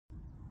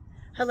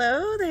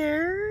Hello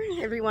there,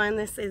 everyone.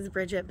 This is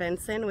Brigitte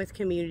Benson with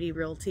Community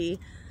Realty.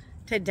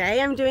 Today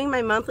I'm doing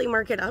my monthly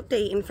market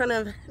update in front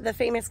of the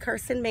famous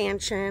Carson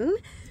Mansion,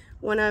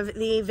 one of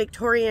the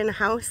Victorian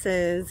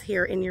houses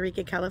here in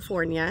Eureka,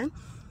 California,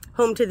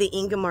 home to the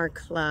Ingomar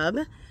Club.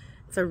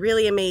 It's a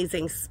really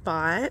amazing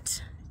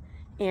spot,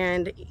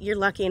 and you're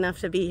lucky enough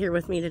to be here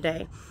with me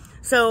today.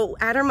 So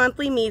at our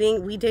monthly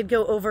meeting, we did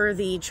go over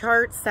the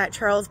charts that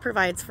Charles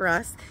provides for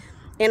us.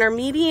 And our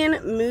median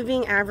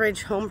moving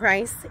average home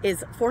price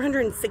is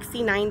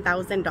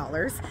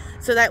 $469,000.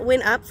 So that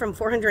went up from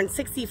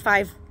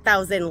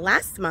 $465,000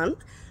 last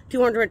month to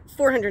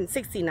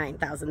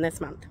 $469,000 this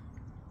month.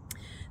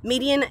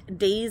 Median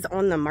days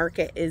on the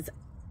market is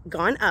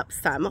gone up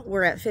some.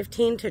 We're at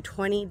 15 to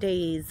 20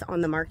 days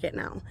on the market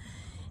now.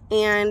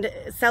 And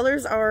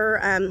sellers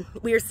are,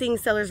 we are seeing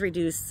sellers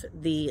reduce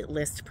the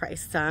list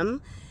price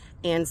some.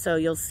 And so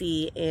you'll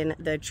see in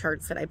the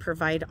charts that I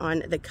provide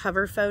on the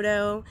cover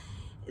photo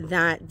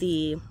that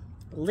the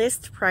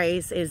list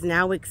price is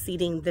now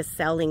exceeding the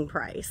selling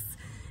price.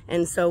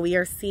 And so we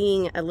are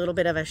seeing a little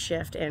bit of a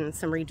shift in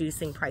some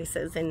reducing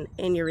prices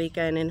in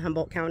Eureka and in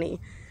Humboldt County.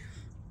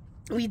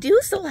 We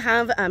do still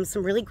have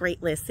some really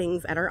great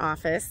listings at our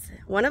office.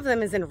 One of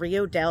them is in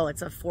Rio Dell.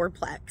 It's a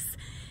fourplex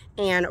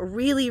and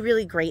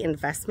really great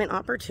investment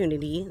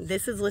opportunity.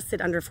 This is listed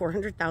under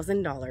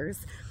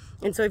 $400,000.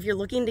 And so if you're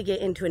looking to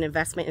get into an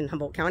investment in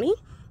Humboldt County,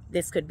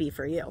 this could be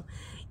for you.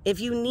 If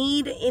you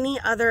need any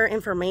other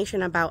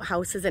information about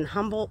houses in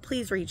Humboldt,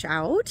 please reach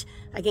out.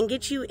 I can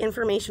get you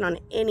information on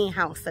any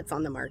house that's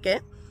on the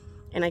market.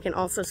 And I can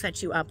also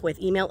set you up with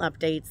email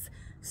updates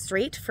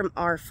straight from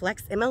our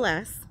Flex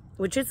MLS,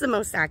 which is the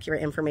most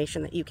accurate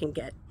information that you can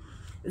get.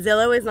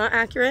 Zillow is not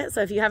accurate,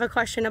 so if you have a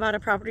question about a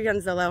property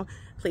on Zillow,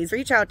 please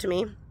reach out to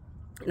me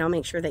and I'll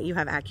make sure that you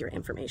have accurate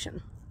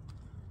information.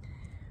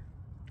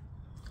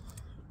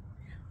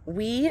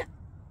 We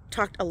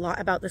talked a lot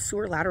about the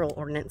sewer lateral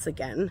ordinance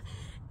again,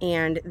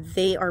 and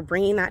they are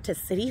bringing that to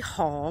City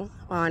Hall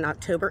on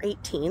October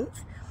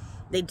 18th.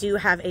 They do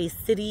have a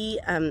City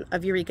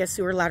of Eureka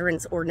sewer lateral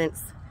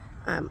ordinance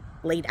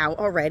laid out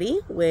already,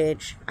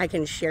 which I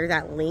can share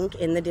that link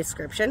in the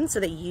description so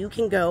that you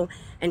can go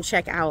and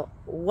check out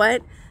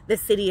what the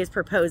city is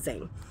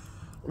proposing.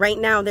 Right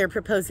now they're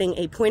proposing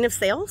a point of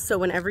sale, so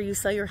whenever you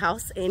sell your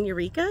house in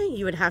Eureka,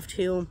 you would have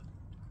to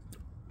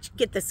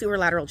get the sewer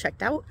lateral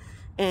checked out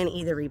and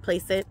either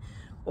replace it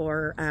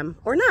or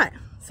not.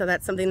 So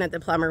that's something that the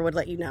plumber would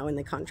let you know, and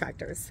the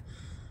contractors.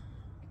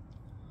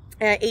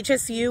 At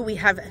HSU, we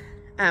have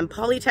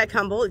Polytech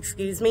Humboldt,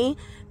 excuse me.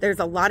 There's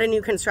a lot of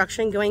new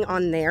construction going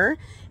on there.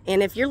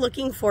 And if you're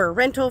looking for a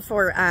rental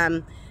for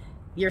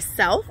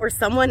yourself or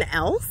someone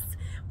else,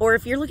 or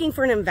if you're looking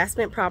for an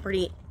investment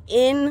property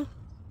in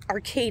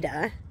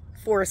Arcata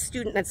for a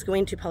student that's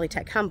going to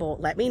Polytech Humboldt,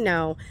 let me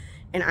know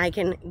and I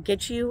can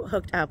get you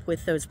hooked up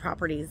with those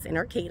properties in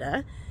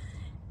Arcata.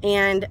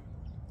 And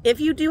if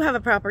you do have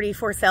a property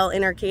for sale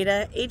in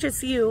Arcata,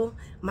 HSU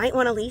might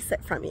want to lease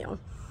it from you.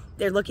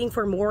 They're looking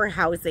for more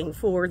housing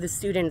for the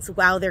students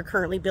while they're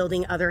currently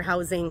building other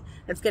housing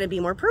that's going to be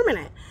more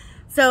permanent.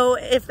 So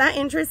if that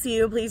interests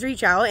you, please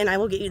reach out and I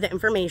will get you the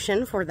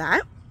information for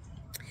that.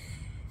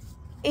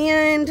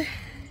 And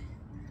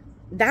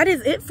that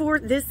is it for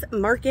this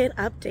market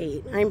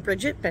update. I'm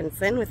Brigitte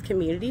Benson with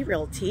Community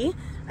Realty.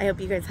 I hope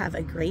you guys have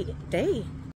a great day.